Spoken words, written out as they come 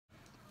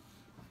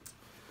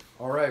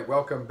All right,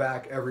 welcome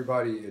back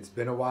everybody. It's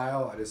been a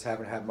while, I just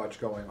haven't had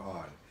much going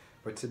on.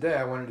 But today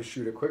I wanted to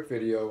shoot a quick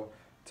video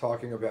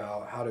talking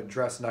about how to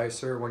dress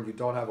nicer when you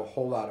don't have a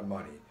whole lot of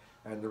money.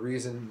 And the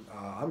reason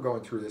I'm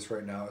going through this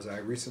right now is I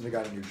recently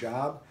got a new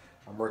job.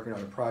 I'm working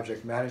on a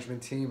project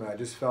management team and I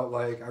just felt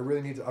like I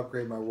really need to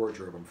upgrade my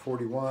wardrobe. I'm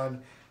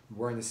 41, I'm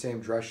wearing the same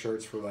dress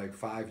shirts for like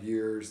 5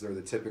 years. They're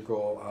the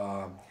typical,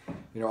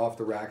 off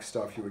the rack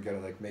stuff you would get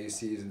at like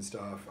Macy's and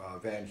stuff,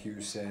 Van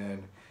Heusen,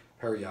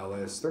 Perry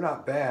Ellis. They're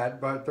not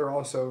bad, but they're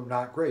also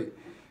not great.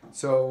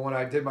 So when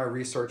I did my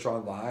research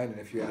online, and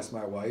if you ask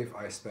my wife,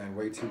 I spend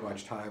way too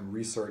much time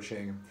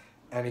researching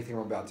anything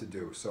I'm about to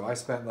do. So I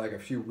spent like a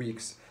few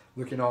weeks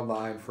looking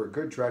online for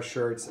good dress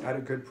shirts at a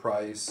good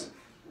price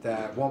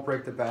that won't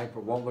break the bank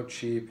but won't look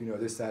cheap,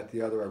 this, that,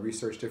 the other. I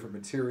researched different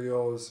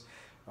materials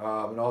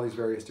and all these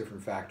various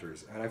different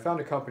factors. And I found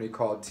a company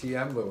called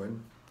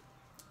Lewin.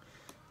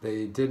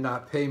 They did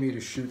not pay me to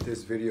shoot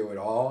this video at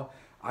all.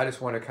 I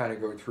just want to kind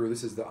of go through.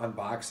 This is the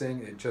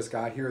unboxing. It just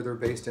got here. They're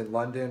based in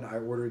London. I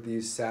ordered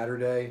these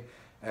Saturday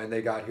and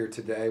they got here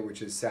today,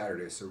 which is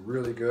Saturday. So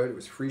really good. It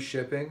was free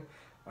shipping.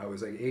 It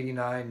was like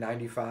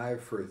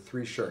 $89.95 for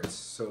 3 shirts.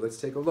 So let's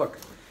take a look.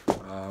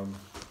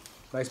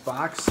 Nice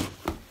box.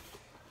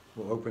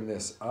 We'll open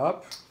this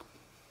up.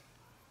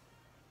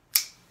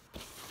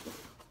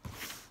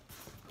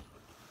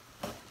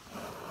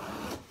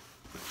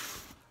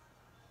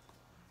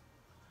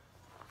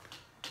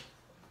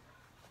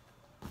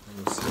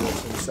 And we'll see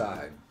what's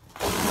inside.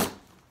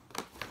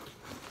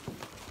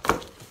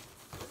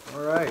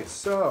 All right,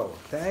 so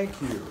thank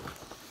you.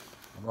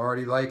 I'm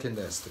already liking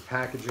this. The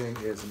packaging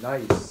is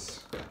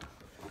nice.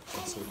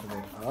 Let's open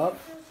it up.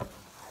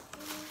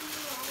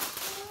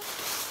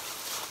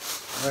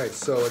 All right,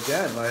 so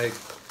again, like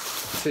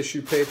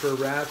tissue paper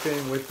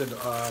wrapping with the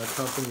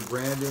company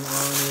branding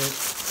on it.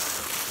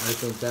 I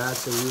think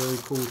that's a really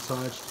cool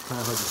touch. It's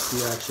kind of hard to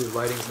see actually.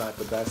 Lighting's not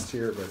the best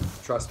here, but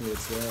trust me,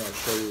 it's there. I'll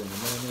show you in a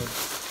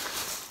moment.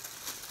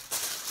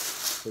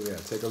 So yeah,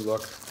 take a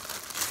look.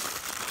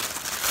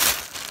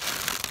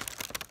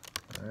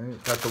 All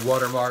right, got the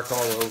watermark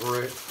all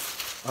over it.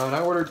 And I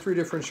ordered 3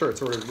 different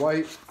shirts. I ordered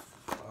white,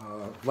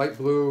 light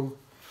blue,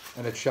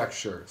 and a check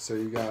shirt. So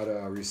you got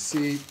a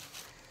receipt,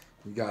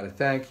 you got a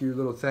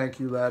little thank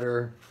you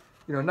letter.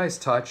 Nice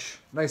touch,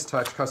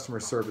 customer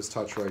service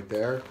touch right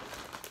there.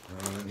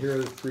 And here are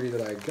the 3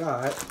 that I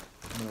got.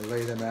 I'm gonna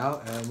lay them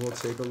out and we'll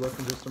take a look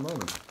in just a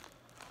moment.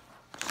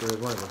 So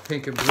there's one of a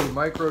pink and blue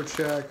micro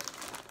check,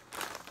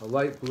 a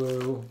light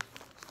blue,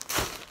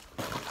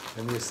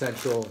 and the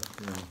essential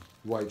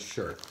white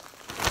shirt.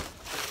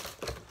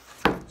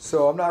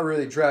 So I'm not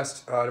really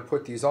dressed to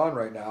put these on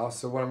right now.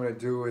 So what I'm going to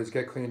do is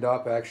get cleaned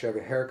up. I actually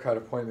have a haircut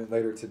appointment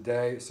later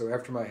today. So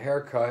after my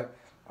haircut,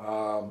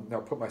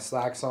 I'll put my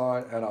slacks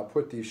on and I'll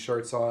put these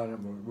shirts on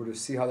and we'll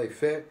just see how they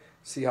fit,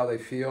 see how they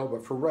feel.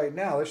 But for right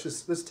now,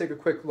 let's take a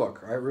quick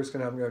look. All right,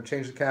 I'm going to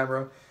change the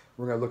camera.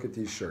 We're going to look at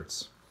these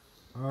shirts.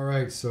 All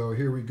right, so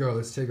here we go.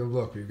 Let's take a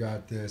look. We've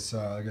got this,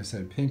 like I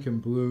said, pink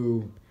and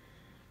blue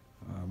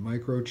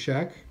micro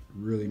check.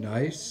 Really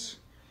nice.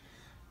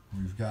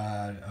 We've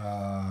got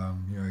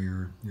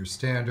your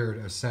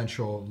standard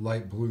essential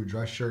light blue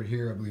dress shirt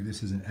here. I believe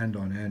this is an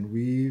end-on-end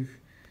weave,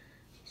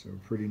 so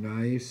pretty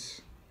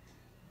nice.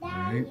 All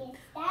right,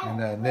 and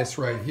then this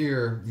right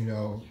here,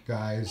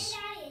 guys,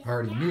 I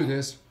already knew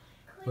this,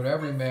 but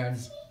every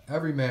man's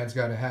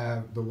got to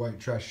have the white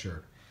dress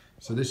shirt.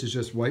 So this is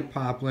just white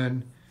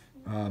poplin,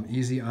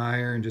 easy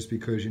iron, just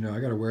because I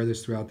got to wear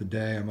this throughout the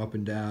day. I'm up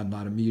and down, a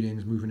lot of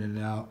meetings, moving in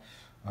and out.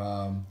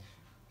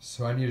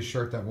 So I need a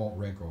shirt that won't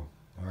wrinkle,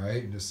 all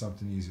right? Just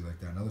something easy like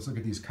that. Now let's look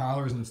at these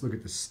collars and let's look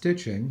at the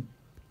stitching.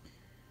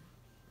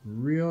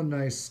 Real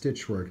nice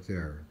stitch work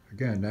there.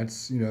 Again,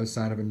 that's, a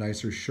sign of a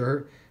nicer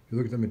shirt. If you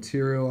look at the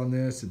material on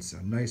this, it's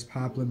a nice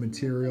poplin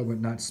material,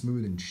 but not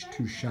smooth and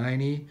too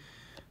shiny.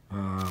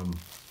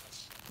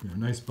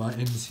 Nice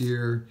buttons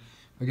here.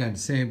 Again,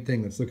 same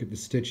thing. Let's look at the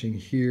stitching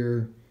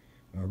here.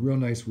 Real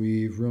nice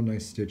weave, real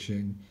nice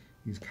stitching.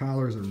 These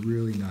collars are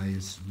really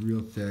nice, real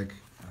thick.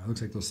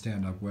 Looks like they'll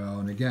stand up well.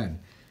 And again,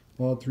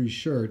 all 3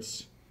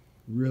 shirts,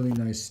 really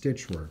nice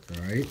stitch work,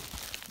 all right?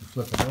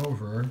 We'll flip it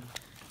over,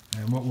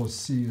 and what we'll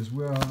see as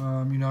well,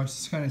 it's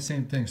just kind of the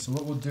same thing. So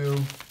what we'll do,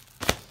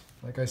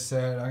 like I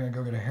said, I'm gonna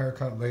go get a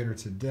haircut later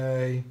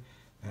today.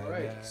 All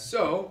right,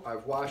 so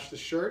I've washed the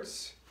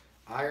shirts,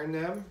 ironed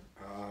them,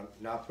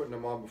 not putting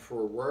them on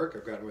before work.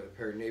 I've got them with a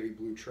pair of navy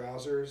blue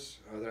trousers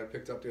that I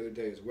picked up the other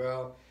day as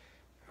well.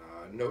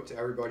 Note to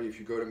everybody, if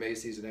you go to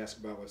Macy's and ask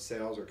about what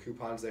sales or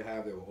coupons they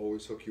have, they will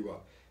always hook you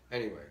up.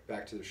 Anyway,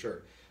 back to the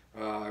shirt.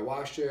 I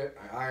washed it,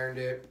 I ironed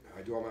it,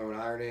 I do all my own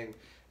ironing,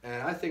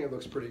 and I think it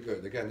looks pretty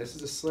good. Again, this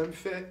is a slim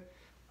fit.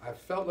 I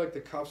felt like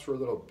the cuffs were a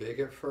little big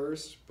at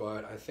first,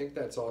 but I think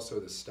that's also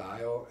the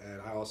style,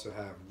 and I also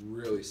have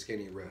really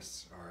skinny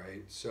wrists, all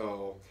right?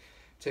 So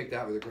take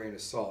that with a grain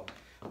of salt.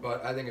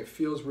 But I think it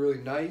feels really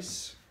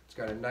nice. It's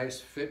got a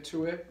nice fit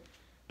to it.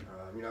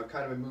 I've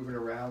kind of been moving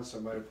around, so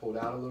I might have pulled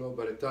out a little,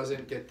 but it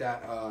doesn't get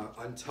that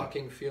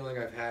untucking feeling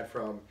I've had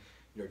from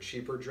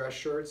cheaper dress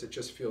shirts. It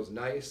just feels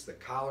nice. The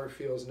collar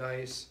feels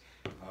nice.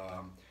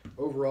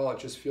 Overall, it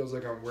just feels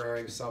like I'm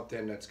wearing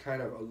something that's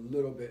kind of a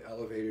little bit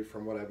elevated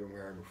from what I've been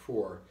wearing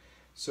before.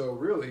 So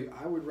really,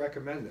 I would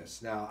recommend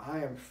this. Now, I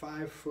am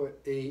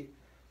 5'8",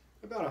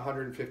 about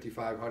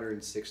 155,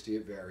 160,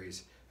 it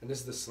varies, and this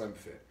is the slim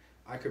fit.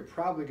 I could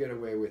probably get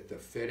away with the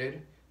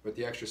fitted, but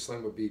the extra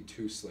slim would be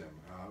too slim.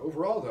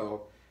 Overall,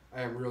 though,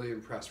 I am really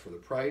impressed for the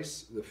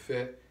price, the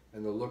fit,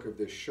 and the look of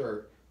this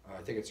shirt.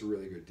 I think it's a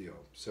really good deal.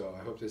 So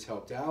I hope this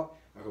helped out.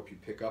 I hope you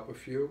pick up a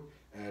few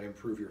and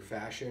improve your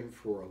fashion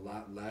for a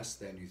lot less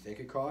than you think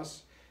it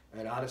costs.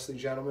 And honestly,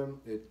 gentlemen,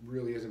 it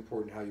really is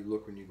important how you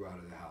look when you go out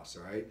of the house,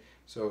 all right?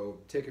 So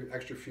take an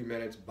extra few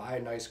minutes, buy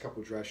a nice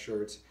couple dress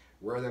shirts,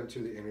 wear them to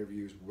the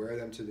interviews, wear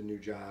them to the new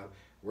job,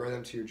 wear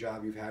them to your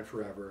job you've had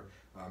forever.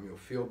 You'll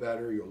feel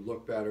better, you'll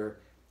look better,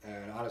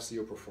 and honestly,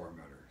 you'll perform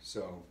better.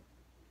 So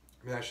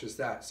that's just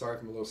that. Sorry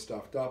if I'm a little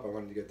stuffed up. I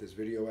wanted to get this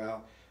video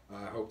out.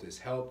 I hope this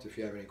helped. If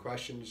you have any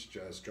questions,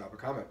 just drop a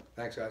comment.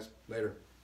 Thanks, guys. Later.